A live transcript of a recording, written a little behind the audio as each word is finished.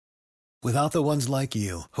Without the ones like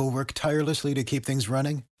you, who work tirelessly to keep things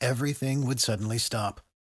running, everything would suddenly stop.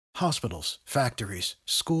 Hospitals, factories,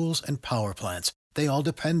 schools, and power plants, they all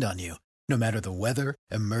depend on you. No matter the weather,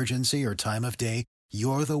 emergency, or time of day,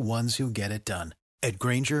 you're the ones who get it done. At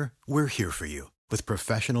Grainger, we're here for you with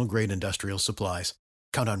professional-grade industrial supplies.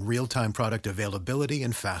 Count on real-time product availability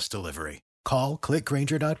and fast delivery. Call,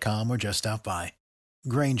 clickgrainger.com, or just stop by.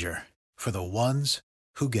 Grainger, for the ones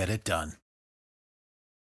who get it done.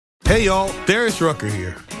 Hey y'all, Darius Rucker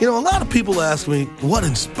here. A lot of people ask me, what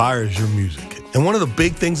inspires your music? And one of the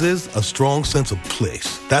big things is a strong sense of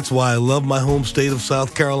place. That's why I love my home state of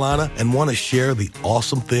South Carolina and want to share the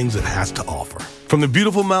awesome things it has to offer. From the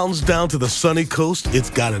beautiful mountains down to the sunny coast,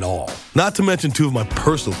 it's got it all. Not to mention two of my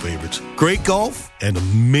personal favorites, great golf and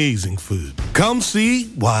amazing food. Come see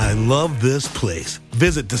why I love this place.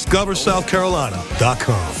 Visit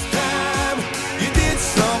discoversouthcarolina.com.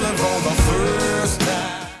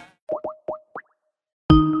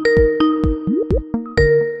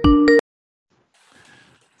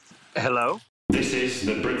 Hello? This is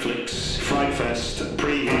the Britflix Fright Fest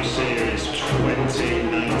Preview Series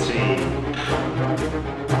 2019.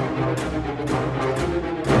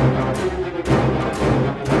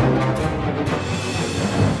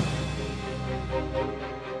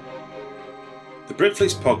 The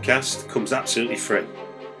Britflix podcast comes absolutely free.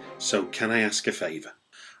 So can I ask a favour?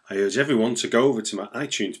 I urge everyone to go over to my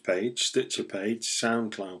iTunes page, Stitcher page,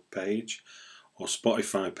 SoundCloud page, or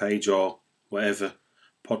Spotify page, or whatever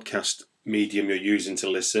podcast medium you're using to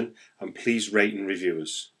listen, and please rate and review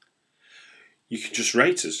us. You can just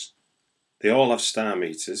rate us. They all have star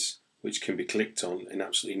meters, which can be clicked on in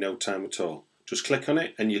absolutely no time at all. Just click on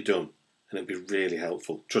it and you're done, and it'll be really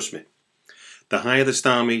helpful. Trust me. The higher the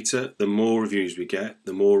star meter, the more reviews we get,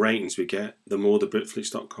 the more ratings we get, the more the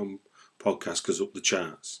Britflix.com podcast goes up the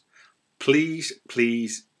charts. Please,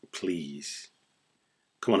 please, please.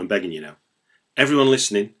 Come on, I'm begging you now. Everyone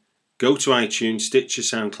listening, go to iTunes, Stitcher,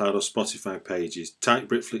 SoundCloud or Spotify pages, type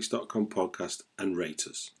Britflix.com podcast and rate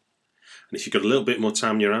us. And if you've got a little bit more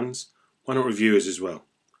time in your hands, why not review us as well?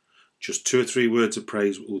 Just 2 or 3 words of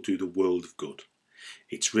praise will do the world of good.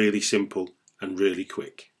 It's really simple and really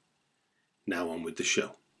quick. Now on with the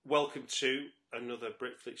show. Welcome to another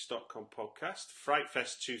Britflix.com podcast, Fright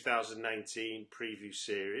Fest 2019 preview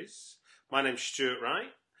series. My name's Stuart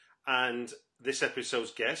Wright, and this episode's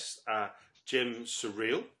guests are Jim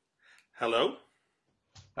Cirile. Hello.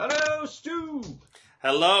 Hello, Stu.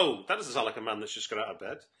 Hello. That doesn't sound like a man that's just got out of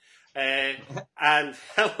bed. And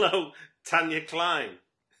hello, Tanya Klein.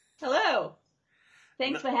 Hello.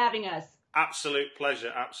 Thanks for having us. Absolute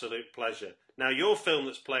pleasure, absolute pleasure. Now, your film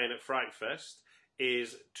that's playing at Fright Fest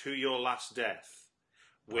is To Your Last Death,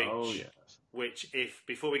 which, if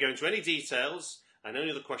before we go into any details and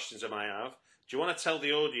any other questions I might have, do you want to tell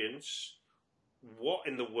the audience what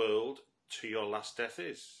in the world To Your Last Death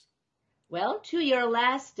is? Well, To Your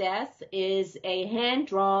Last Death is a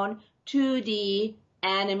hand-drawn 2D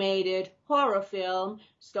animated horror film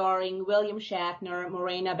starring William Shatner,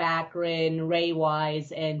 Morena Baccarin, Ray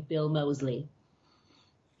Wise, and Bill Moseley.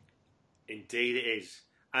 Indeed it is.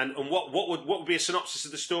 And what would be a synopsis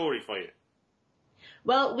of the story for you?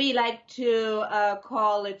 Well, we like to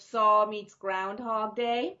call it Saw meets Groundhog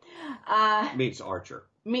Day. Meets Archer.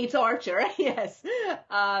 Meets Archer, yes.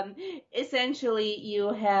 Essentially,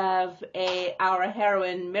 you have our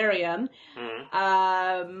heroine, Miriam,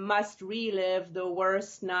 must relive the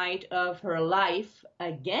worst night of her life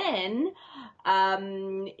again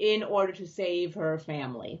in order to save her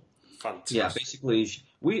family. Fantastic. Yeah, basically,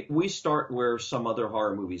 we start where some other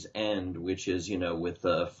horror movies end, which is, with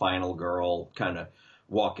the final girl kind of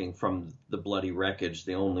walking from the bloody wreckage,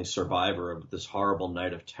 the only survivor of this horrible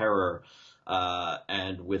night of terror.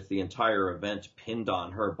 And with the entire event pinned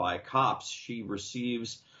on her by cops, she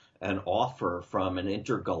receives an offer from an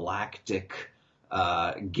intergalactic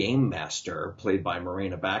game master, played by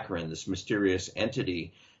Morena Baccarin, this mysterious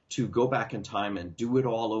entity, to go back in time and do it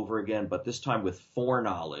all over again, but this time with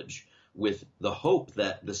foreknowledge, with the hope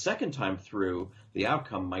that the second time through, the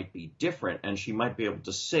outcome might be different, and she might be able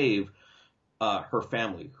to save her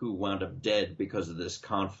family, who wound up dead because of this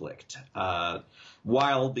conflict,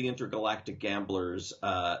 while the intergalactic gamblers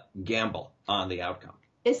gamble on the outcome.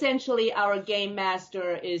 Essentially, our game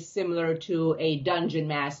master is similar to a dungeon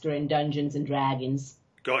master in Dungeons and Dragons.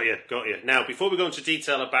 Got you. Now, before we go into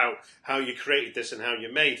detail about how you created this and how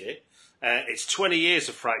you made it, it's 20 years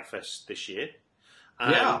of Fright Fest this year.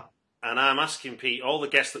 Yeah. And I'm asking Pete, all the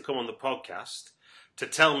guests that come on the podcast, to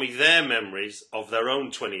tell me their memories of their own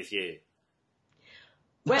 20th year.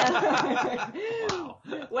 Well,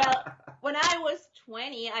 well, when I was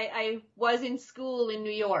 20, I was in school in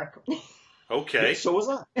New York. Okay. So was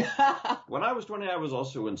I. When I was 20, I was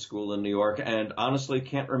also in school in New York, and honestly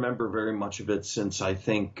can't remember very much of it since I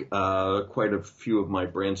think quite a few of my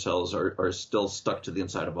brain cells are still stuck to the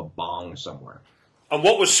inside of a bong somewhere. And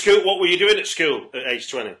what was school? What were you doing at school at age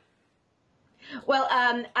 20? Well,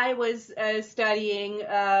 I was studying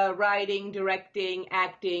writing, directing,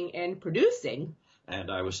 acting, and producing.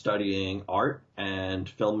 And I was studying art and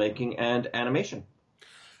filmmaking and animation.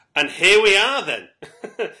 And here we are then.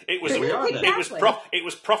 It was Exactly. it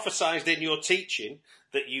was prophesied in your teaching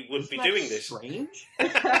that you would be doing this. Strange? The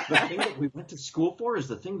thing that we went to school for is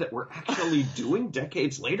the thing that we're actually doing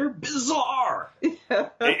decades later? Bizarre!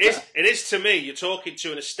 It is to me. You're talking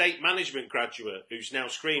to an estate management graduate who's now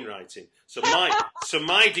screenwriting. So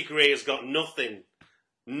my degree has got nothing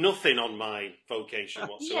on my vocation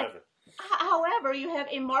whatsoever. Yeah. However, you have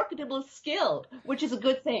a marketable skill, which is a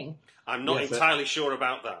good thing. I'm not entirely sure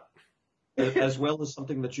about that. As well as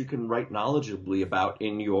something that you can write knowledgeably about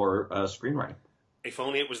in your screenwriting. If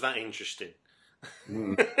only it was that interesting.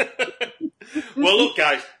 Mm. Well, look,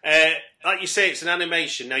 guys, like you say, it's an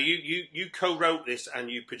animation. Now, you co-wrote this and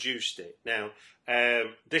you produced it. Now,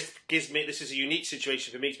 this is a unique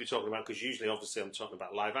situation for me to be talking about because usually, obviously, I'm talking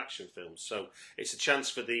about live action films. So it's a chance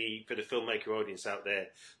for the filmmaker audience out there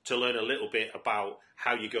to learn a little bit about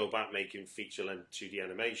how you go about making feature-length 2D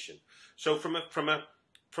animation. So from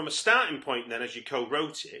a starting point, then, as you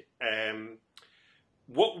co-wrote it,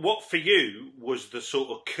 what for you was the sort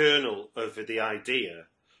of kernel of the idea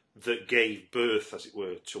that gave birth, as it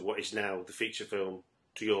were, to what is now the feature film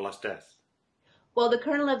To Your Last Death? Well, the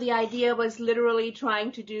kernel of the idea was literally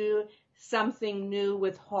trying to do something new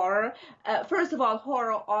with horror. First of all,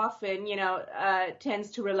 horror often,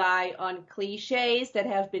 tends to rely on cliches that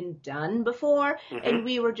have been done before, and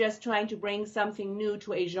we were just trying to bring something new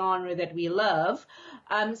to a genre that we love.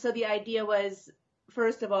 So the idea was,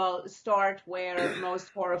 first of all, start where most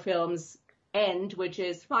horror films end, which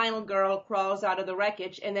is final girl crawls out of the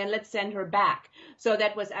wreckage, and then let's send her back. So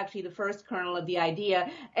that was actually the first kernel of the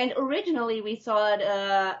idea. And originally we thought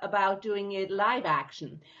about doing it live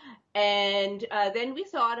action. And then we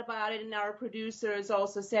thought about it, and our producers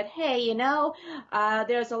also said, hey,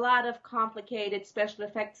 there's a lot of complicated special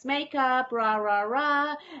effects makeup, rah, rah,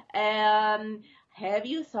 rah. Have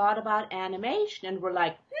you thought about animation? And we're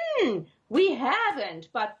like, we haven't,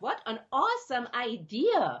 but what an awesome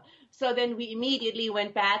idea. So then we immediately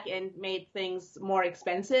went back and made things more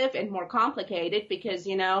expensive and more complicated because,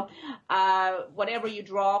 whatever you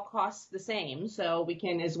draw costs the same. So we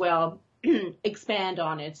can as well expand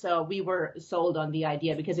on it. So we were sold on the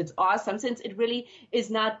idea because it's awesome since it really is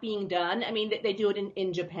not being done. I mean, they do it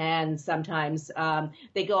in Japan sometimes.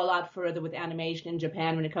 They go a lot further with animation in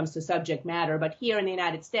Japan when it comes to subject matter. But here in the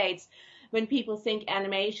United States, when people think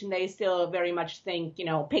animation, they still very much think,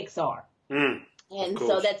 Pixar. And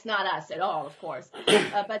so that's not us at all, of course.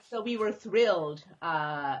 But so we were thrilled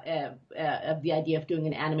of the idea of doing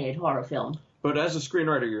an animated horror film. But as a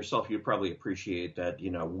screenwriter yourself, you probably appreciate that,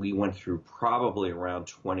 we went through probably around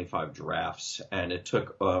 25 drafts, and it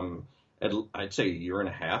took, I'd say, a year and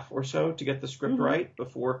a half or so to get the script right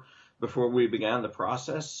before we began the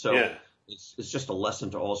process. So it's just a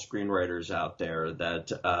lesson to all screenwriters out there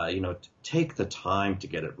that, take the time to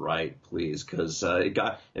get it right, please, because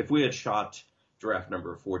if we had shot draft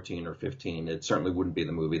number 14 or 15, it certainly wouldn't be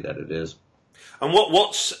the movie that it is. And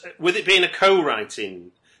what's with it being a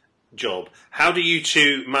co-writing job, how do you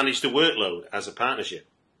two manage the workload as a partnership?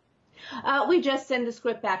 We just send the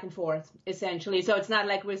script back and forth, essentially. So it's not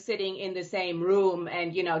like we're sitting in the same room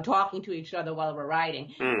and, talking to each other while we're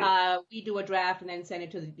writing. We do a draft and then send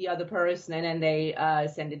it to the other person, and then they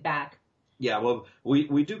send it back. Yeah, well,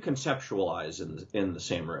 we do conceptualize in the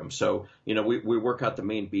same room. So, we work out the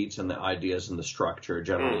main beats and the ideas and the structure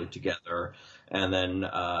generally together. And then,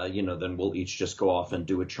 then we'll each just go off and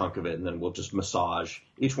do a chunk of it, and then we'll just massage.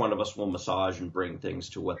 Each one of us will massage and bring things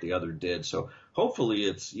to what the other did. So hopefully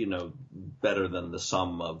it's, better than the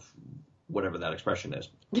sum of whatever that expression is.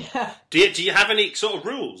 Do you have any sort of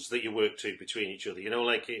rules that you work to between each other?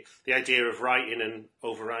 Like the idea of writing and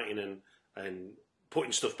overwriting and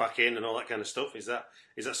putting stuff back in and all that kind of stuff. Is that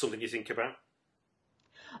something you think about?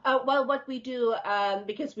 Well, what we do,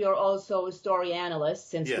 because we are also story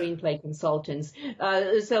analysts and screenplay consultants,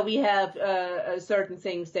 so we have certain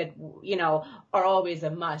things that, are always a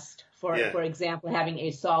must. For example, having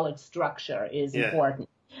a solid structure is important.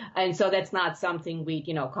 And so that's not something we,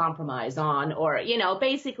 compromise on or,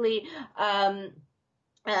 basically,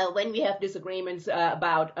 when we have disagreements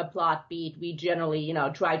about a plot beat, we generally,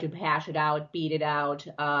 try to hash it out, beat it out,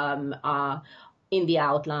 in the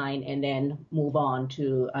outline and then move on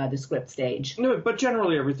to the script stage. No, but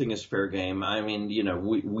generally everything is fair game. I mean,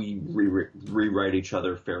 we rewrite each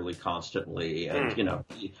other fairly constantly, and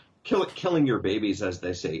killing your babies, as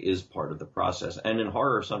they say, is part of the process, and in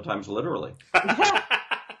horror, sometimes literally.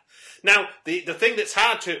 Now, the thing that's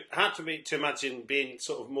hard to me to imagine, being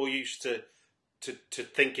sort of more used to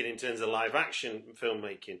thinking in terms of live action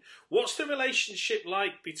filmmaking, what's the relationship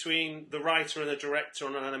like between the writer and the director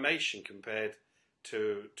on an animation compared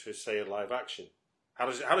to say a live action? How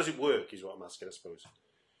does it work is what I'm asking, I suppose.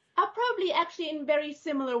 Probably actually in very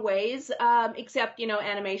similar ways, except,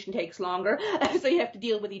 animation takes longer, so you have to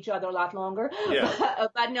deal with each other a lot longer. Yeah.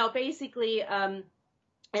 But no, basically, in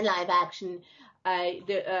live action,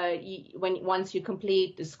 once you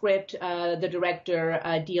complete the script, the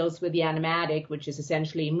director deals with the animatic, which is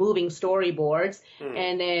essentially moving storyboards,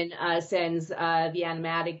 and then sends the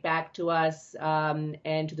animatic back to us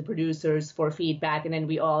and to the producers for feedback, and then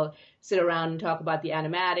we all sit around and talk about the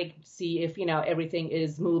animatic, see if, everything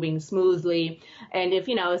is moving smoothly. And if,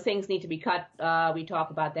 things need to be cut, we talk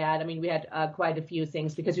about that. I mean, we had quite a few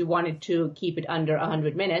things because we wanted to keep it under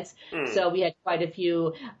 100 minutes. So we had quite a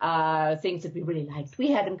few things that we really liked. We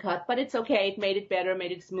hadn't cut, but it's okay. It made it better,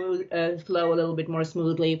 made it smooth, flow a little bit more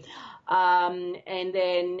smoothly. And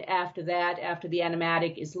then after that, after the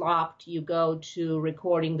animatic is locked, you go to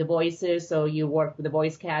recording the voices. So you work with the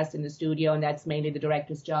voice cast in the studio, and that's mainly the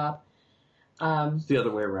director's job. It's the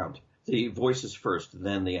other way around. The voices first,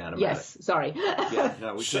 then the animatic. Yes, sorry. Yeah,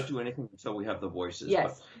 no, we can't do anything until we have the voices.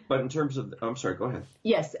 Yes. But in terms of, I'm sorry, go ahead.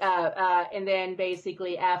 Yes, and then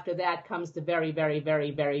basically after that comes the very, very,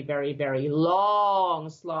 very, very, very, very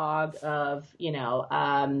long slog of,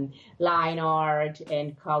 line art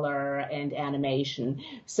and color and animation.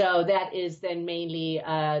 So that is then mainly,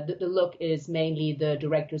 the look is mainly the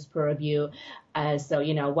director's purview. So,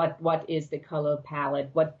 what is the color palette?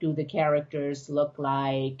 What do the characters look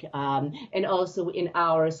like? And also in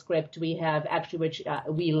our script, we have actually, which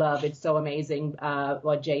we love, it's so amazing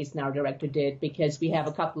what Jason, our director, did, because we have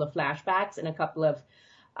a couple of flashbacks and a couple of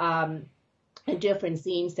different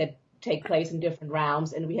scenes that take place in different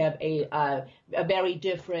realms. And we have a very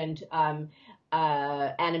different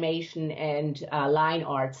animation and line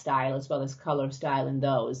art style, as well as color style in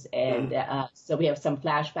those. And so we have some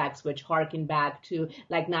flashbacks which harken back to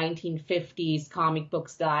like 1950s comic book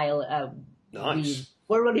style. Nice.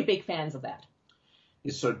 We're really big fans of that.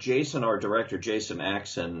 So Jason, our director, Jason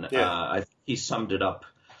Axon, he summed it up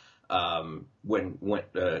when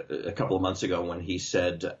a couple of months ago when he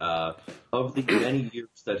said of the many years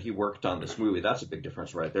that he worked on this movie. That's a big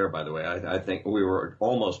difference right there, by the way. I think we were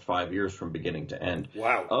almost 5 years from beginning to end.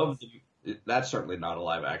 Wow. That's certainly not a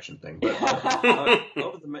live action thing, but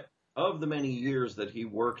of the many years that he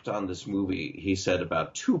worked on this movie, he said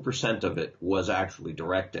about 2% of it was actually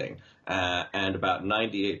directing, and about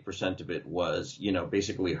 98% of it was,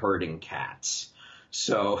 basically herding cats.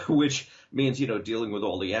 So, which means, dealing with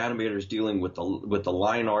all the animators, dealing with the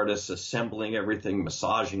line artists, assembling everything,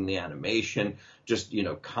 massaging the animation, just,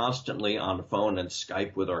 constantly on the phone and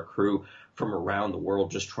Skype with our crew from around the world,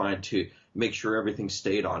 just trying to make sure everything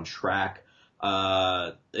stayed on track.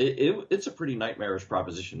 It's a pretty nightmarish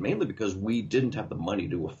proposition, mainly because we didn't have the money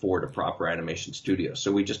to afford a proper animation studio.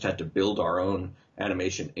 So we just had to build our own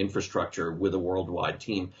animation infrastructure with a worldwide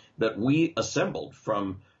team that we assembled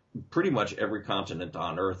from pretty much every continent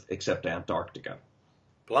on Earth except Antarctica.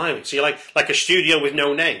 Blimey. So you're like a studio with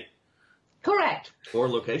no name? Correct. Or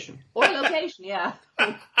location. Or location, yeah.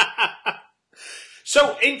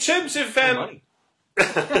 So in terms of... money.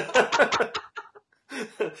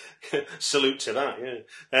 Salute to that,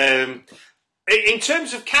 yeah. In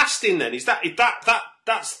terms of casting then, is that the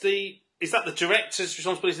director's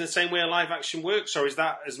responsibility in the same way a live action works, or is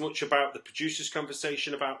that as much about the producer's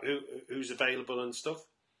conversation about who's available and stuff?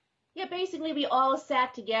 Yeah, basically we all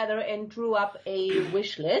sat together and drew up a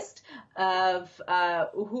wish list of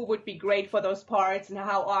who would be great for those parts and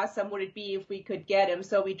how awesome would it be if we could get them.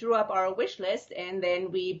 So we drew up our wish list and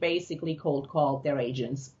then we basically cold called their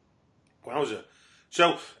agents. Wowza.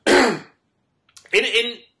 So, in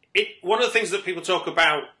one of the things that people talk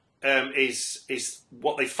about is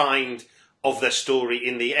what they find of their story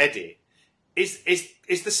in the edit. Is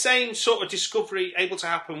the same sort of discovery able to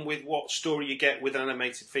happen with what story you get with an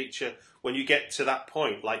animated feature when you get to that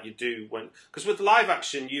point, like you do because with live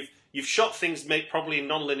action you've shot things made probably in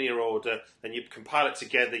non-linear order, then you compile it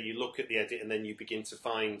together, you look at the edit, and then you begin to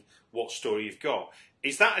find what story you've got.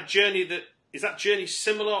 Is that journey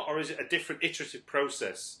similar, or is it a different iterative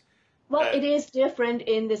process? Well, it is different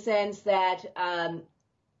in the sense that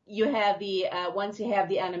you have the once you have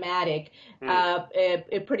the animatic,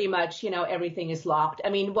 it pretty much, everything is locked. I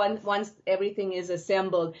mean, once everything is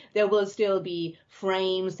assembled, there will still be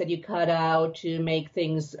frames that you cut out to make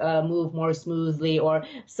things move more smoothly, or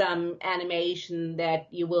some animation that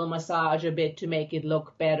you will massage a bit to make it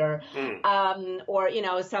look better, or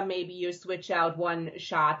some maybe you switch out one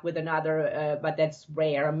shot with another, but that's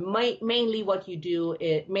rare. Mainly what you do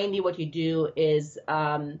is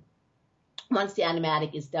once the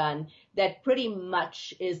animatic is done, that pretty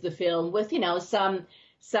much is the film with,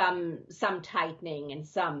 some tightening and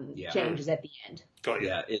some changes at the end. Got you.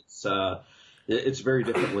 Yeah, it's very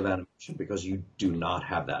different with animation because you do not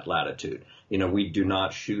have that latitude. We do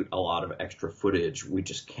not shoot a lot of extra footage. We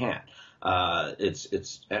just can't.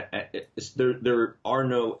 There are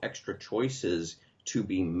no extra choices to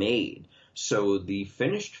be made. So the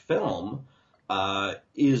finished film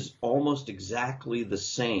is almost exactly the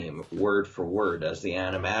same word for word as the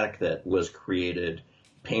animatic that was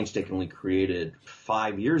painstakingly created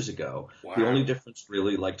 5 years ago. Wow. The only difference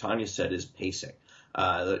really, like Tanya said, is pacing.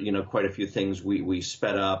 Quite a few things we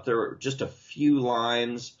sped up. There were just a few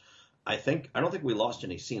lines. I don't think we lost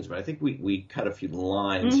any scenes, but I think we cut a few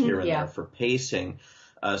lines here and there for pacing.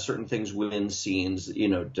 Certain things within scenes,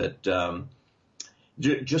 that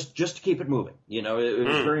just to keep it moving. It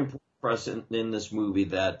was very important for us in this movie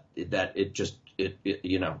that it's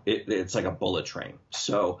like a bullet train.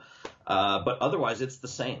 So, but otherwise it's the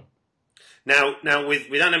same. Now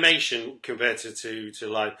with animation compared to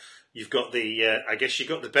live, you've got I guess you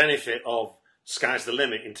got the benefit of sky's the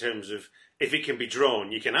limit in terms of if it can be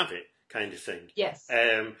drawn, you can have it, kind of thing. Yes.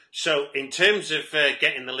 So in terms of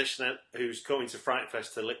getting the listener who's coming to Fright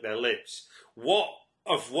Fest to lick their lips, what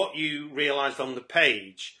you realised on the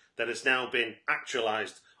page that has now been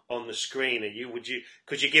actualised on the screen,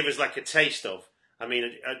 could you give us like a taste of? I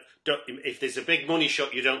mean, if there's a big money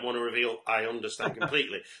shot you don't want to reveal, I understand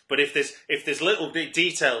completely. But if there's little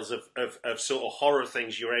details of sort of horror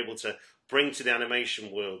things you're able to bring to the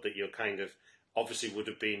animation world that you're kind of obviously would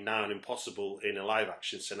have been now impossible in a live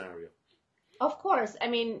action scenario. Of course. I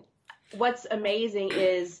mean, what's amazing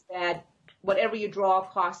is that whatever you draw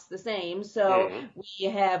costs the same. So we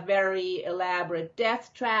have very elaborate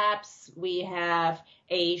death traps. We have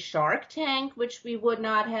a shark tank, which we would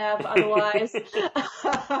not have otherwise.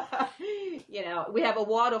 We have a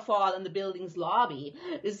waterfall in the building's lobby.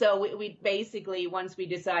 So we basically, once we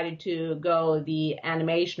decided to go the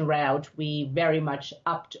animation route, we very much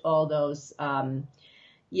upped all those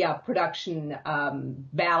production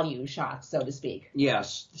value shots, so to speak.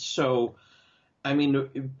 Yes. So, I mean,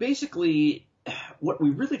 basically, what we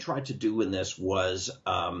really tried to do in this was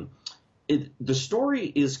the story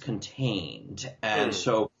is contained. And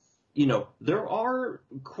so, there are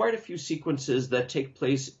quite a few sequences that take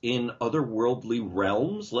place in otherworldly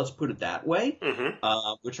realms, let's put it that way,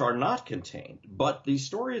 which are not contained. But the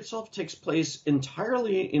story itself takes place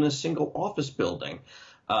entirely in a single office building,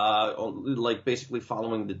 like basically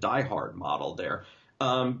following the Die Hard model there.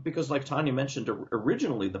 Because like Tanya mentioned,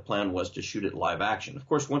 originally the plan was to shoot it live action. Of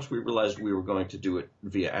course, once we realized we were going to do it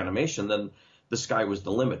via animation, then the sky was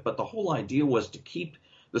the limit. But the whole idea was to keep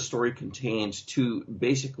the story contained to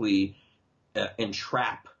basically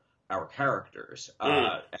entrap our characters,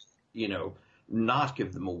 not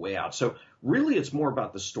give them a way out. So really it's more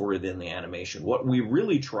about the story than the animation. What we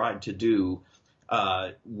really tried to do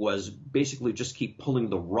was basically just keep pulling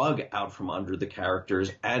the rug out from under the characters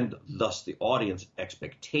and thus the audience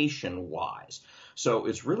expectation-wise. So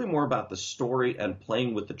it's really more about the story and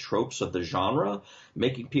playing with the tropes of the genre,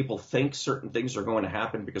 making people think certain things are going to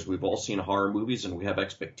happen because we've all seen horror movies and we have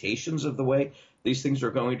expectations of the way these things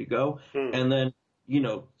are going to go. And then,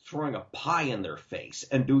 throwing a pie in their face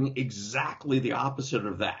and doing exactly the opposite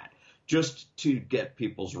of that, just to get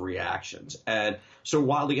people's reactions. And so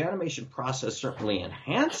while the animation process certainly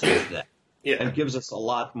enhances that and gives us a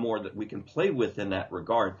lot more that we can play with in that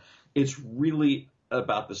regard, it's really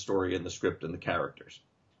about the story and the script and the characters.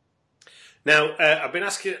 Now, I've been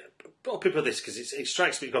asking people this because it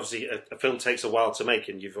strikes me, obviously a film takes a while to make,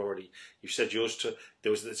 and you've said yours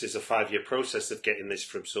this is a 5-year process of getting this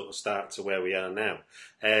from sort of start to where we are now.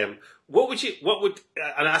 And I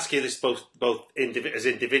ask you this both as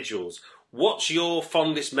individuals, what's your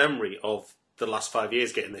fondest memory of the last 5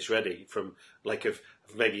 years getting this ready, from like of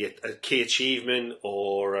maybe a key achievement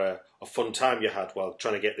or a fun time you had while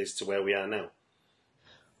trying to get this to where we are now?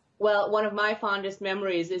 Well, one of my fondest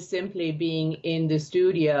memories is simply being in the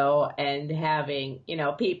studio and having,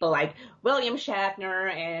 people like William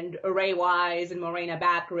Shatner and Ray Wise and Morena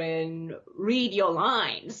Baccarin read your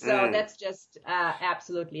lines. So that's just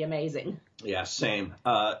absolutely amazing. Yeah, same.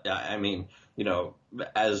 I mean,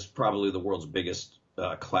 as probably the world's biggest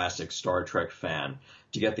classic Star Trek fan,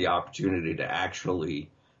 to get the opportunity to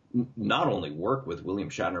actually not only work with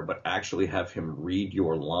William Shatner, but actually have him read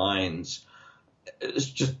your lines, it's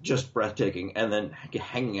just breathtaking. And then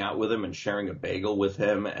hanging out with him and sharing a bagel with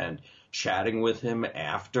him and chatting with him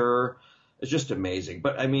after, it's just amazing.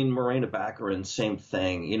 But I mean, Morena Baccarin, same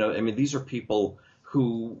thing. These are people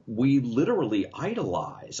who we literally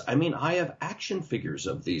idolize. I mean, I have action figures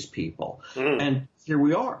of these people, and here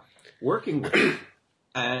we are working with them.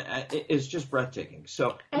 It's just breathtaking.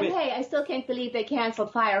 So, hey, I still can't believe they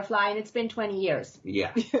canceled Firefly, and it's been 20 years.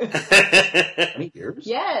 Yeah. 20 years?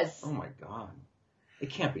 Yes. Oh, my God. It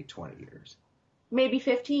can't be 20 years. Maybe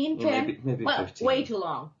 15, 10? Maybe 15. Way too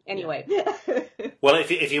long. Anyway. Yeah. Well,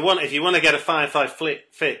 if you want to get a Firefly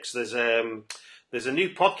fix, there's a new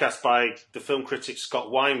podcast by the film critic Scott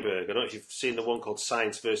Weinberg. I don't know if you've seen the one called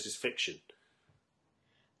Science versus Fiction.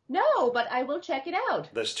 No, but I will check it out.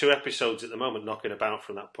 There's 2 episodes at the moment knocking about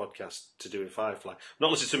from that podcast to do with Firefly.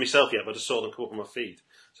 Not listened to myself yet, but I just saw them come up on my feed.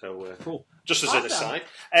 So cool. Just as an aside.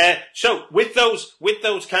 So with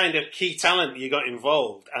those kind of key talent you got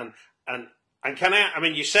involved, and I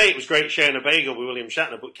mean, you say it was great sharing a bagel with William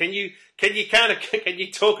Shatner, but can you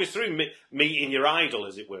talk us through meeting your idol,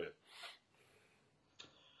 as it were?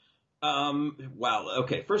 Wow.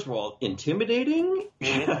 Okay. First of all, intimidating.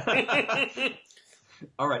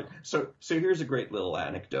 All right. So here's a great little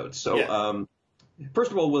anecdote. So, first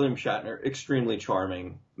of all, William Shatner, extremely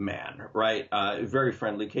charming man, right? Very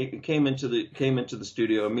friendly. Came into the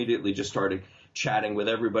studio, immediately just started chatting with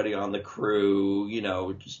everybody on the crew,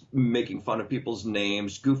 just making fun of people's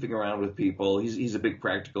names, goofing around with people. He's a big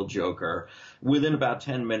practical joker. Within about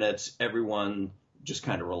 10 minutes, everyone just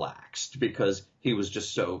kind of relaxed because he was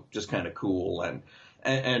just kind of cool, and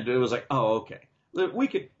it was like, oh, okay. We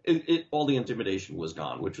could. All the intimidation was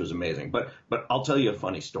gone, which was amazing. But I'll tell you a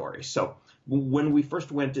funny story. So when we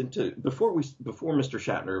first went before Mr.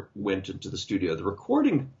 Shatner went into the studio, the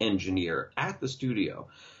recording engineer at the studio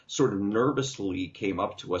sort of nervously came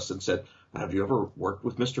up to us and said, "Have you ever worked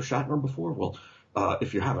with Mr. Shatner before?" Well,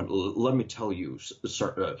 if you haven't, let me tell you,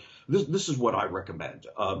 sir, this is what I recommend.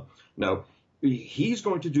 Now, he's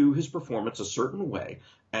going to do his performance a certain way,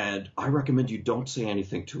 and I recommend you don't say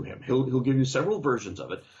anything to him. He'll give you several versions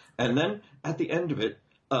of it, and then at the end of it,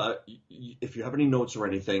 if you have any notes or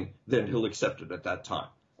anything, then he'll accept it at that time.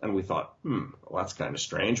 And we thought, well, that's kind of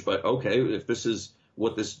strange, but okay, if this is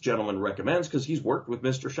what this gentleman recommends, because he's worked with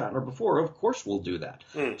Mr. Shatner before, of course we'll do that.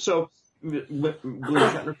 So William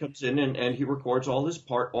Shatner comes in and he records all his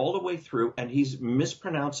part all the way through, and he's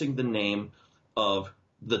mispronouncing the name of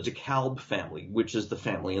the DeKalb family, which is the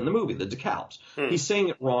family in the movie, the DeKalbs. He's saying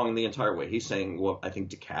it wrong the entire way. He's saying, well, I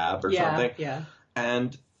think DeKalb or something. Yeah.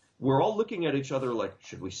 And we're all looking at each other like,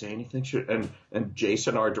 should we say anything? And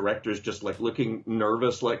Jason, our director, is just like looking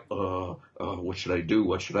nervous, like, what should I do?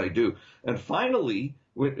 What should I do? And finally,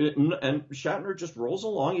 and Shatner just rolls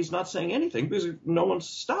along. He's not saying anything because no one's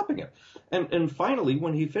stopping him. And finally,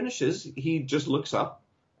 when he finishes, he just looks up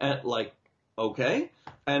at like, okay.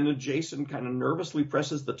 And Jason kind of nervously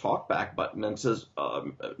presses the talkback button and says,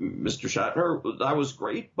 Mr. Shatner, that was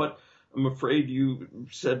great, but I'm afraid you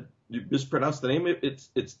mispronounced the name. It's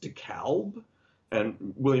DeKalb.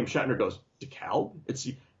 And William Shatner goes, DeKalb?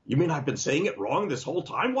 You mean I've been saying it wrong this whole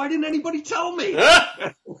time? Why didn't anybody tell me?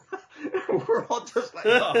 We're all just like,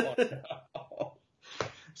 oh, no.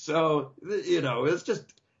 So,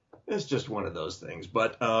 it's just one of those things.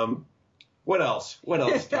 But, what else?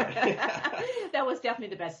 That was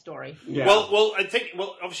definitely the best story. Yeah. Well, I think,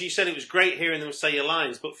 obviously you said it was great hearing them say your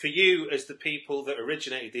lines, but for you, as the people that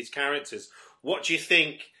originated these characters, what do you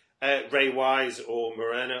think Ray Wise or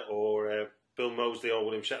Morena or Bill Moseley or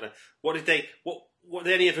William Shatner, what did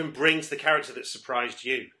any of them bring to the character that surprised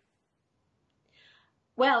you?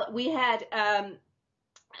 Well, we had...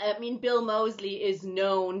 Bill Moseley is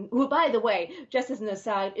known, who, by the way, just as an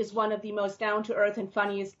aside, is one of the most down-to-earth and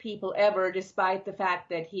funniest people ever, despite the fact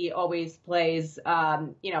that he always plays,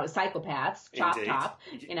 psychopaths, chop top,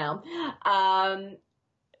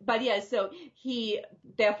 But yeah, so he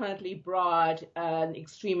definitely brought an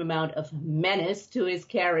extreme amount of menace to his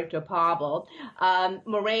character, Pavel.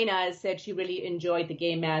 Morena said she really enjoyed the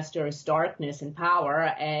Game Master's darkness and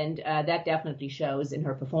power, and that definitely shows in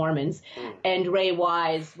her performance. And Ray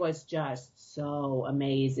Wise was just so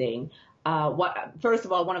amazing. First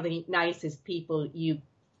of all, one of the nicest people you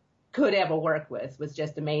could ever work with. Was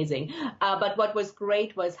just amazing. But what was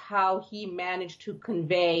great was how he managed to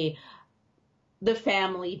convey the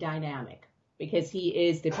family dynamic, because he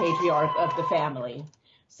is the patriarch of the family.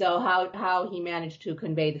 So how he managed to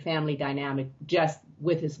convey the family dynamic just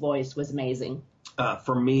with his voice was amazing.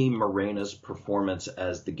 For me, Morena's performance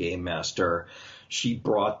as the game master, she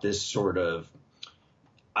brought this sort of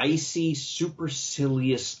icy,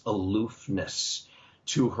 supercilious aloofness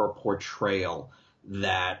to her portrayal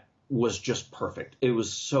that was just perfect. It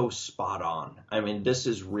was so spot on. I mean, this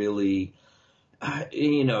is really,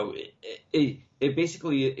 she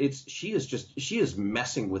is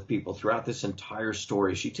messing with people throughout this entire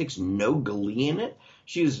story. She takes no glee in it.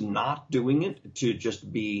 She is not doing it to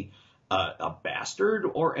just be a bastard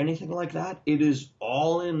or anything like that. It is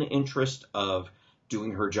all in the interest of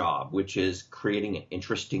doing her job, which is creating an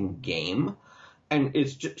interesting game. And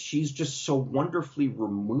she's just so wonderfully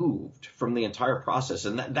removed from the entire process.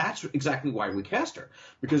 And that's exactly why we cast her,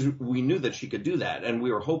 because we knew that she could do that. And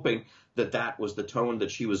we were hoping that was the tone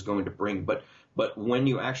that she was going to bring. But when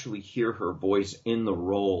you actually hear her voice in the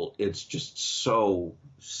role, it's just so,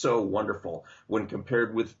 so wonderful when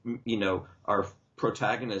compared with, our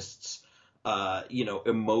protagonists,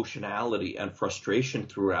 emotionality and frustration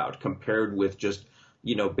throughout, compared with just,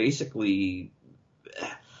 basically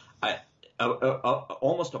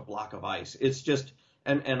almost a block of ice. It's just,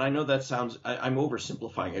 and I know that sounds, I'm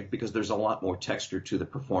oversimplifying it because there's a lot more texture to the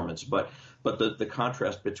performance, but the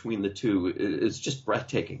contrast between the two is just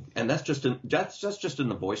breathtaking. And that's just in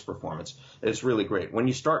the voice performance. It's really great. When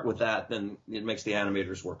you start with that, then it makes the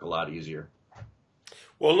animators work a lot easier.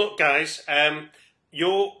 Well, look, guys,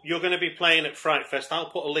 you're going to be playing at Fright Fest. I'll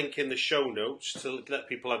put a link in the show notes to let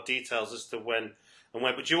people have details as to when and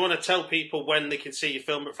where. But do you want to tell people when they can see your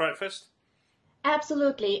film at Fright Fest?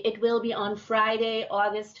 Absolutely. It will be on Friday,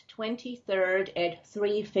 August 23rd at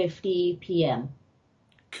 3:50 p.m.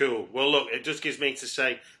 Cool. Well, look, it just gives me to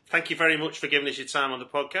say thank you very much for giving us your time on the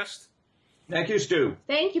podcast. Thank you, Stu.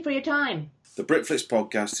 Thank you for your time. The Britflicks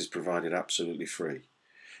podcast is provided absolutely free.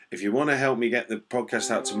 If you want to help me get the podcast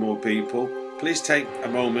out to more people, please take a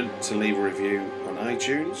moment to leave a review on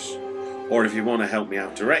iTunes. Or if you want to help me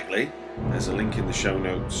out directly, there's a link in the show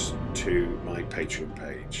notes to my Patreon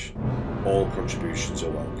page. All contributions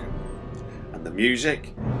are welcome. And the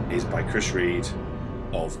music is by Chris Reed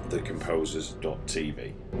of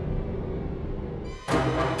thecomposers.tv.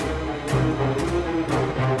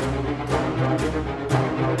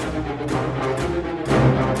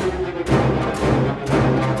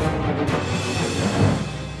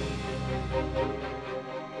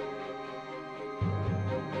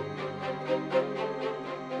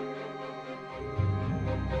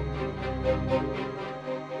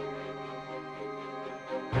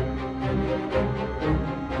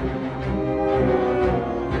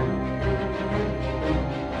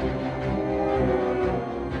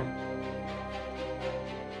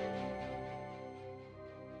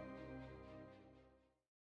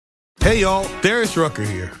 Hey y'all, Darius Rucker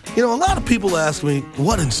here. A lot of people ask me,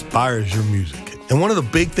 what inspires your music? And one of the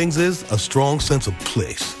big things is a strong sense of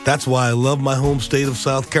place. That's why I love my home state of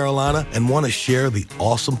South Carolina and want to share the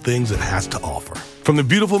awesome things it has to offer. From the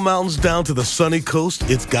beautiful mountains down to the sunny coast,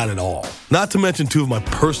 it's got it all. Not to mention two of my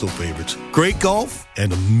personal favorites, great golf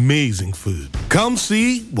and amazing food. Come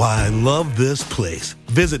see why I love this place.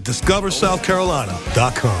 Visit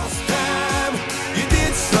discoversouthcarolina.com.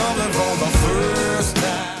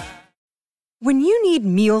 When you need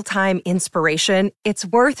mealtime inspiration, it's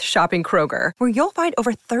worth shopping Kroger, where you'll find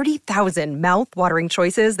over 30,000 mouth-watering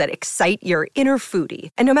choices that excite your inner foodie.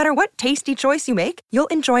 And no matter what tasty choice you make, you'll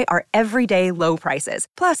enjoy our everyday low prices,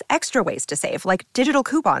 plus extra ways to save, like digital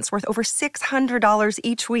coupons worth over $600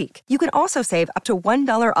 each week. You can also save up to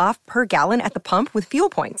 $1 off per gallon at the pump with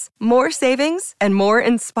fuel points. More savings and more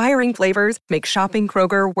inspiring flavors make shopping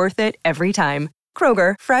Kroger worth it every time.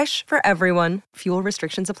 Kroger, fresh for everyone. Fuel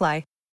restrictions apply.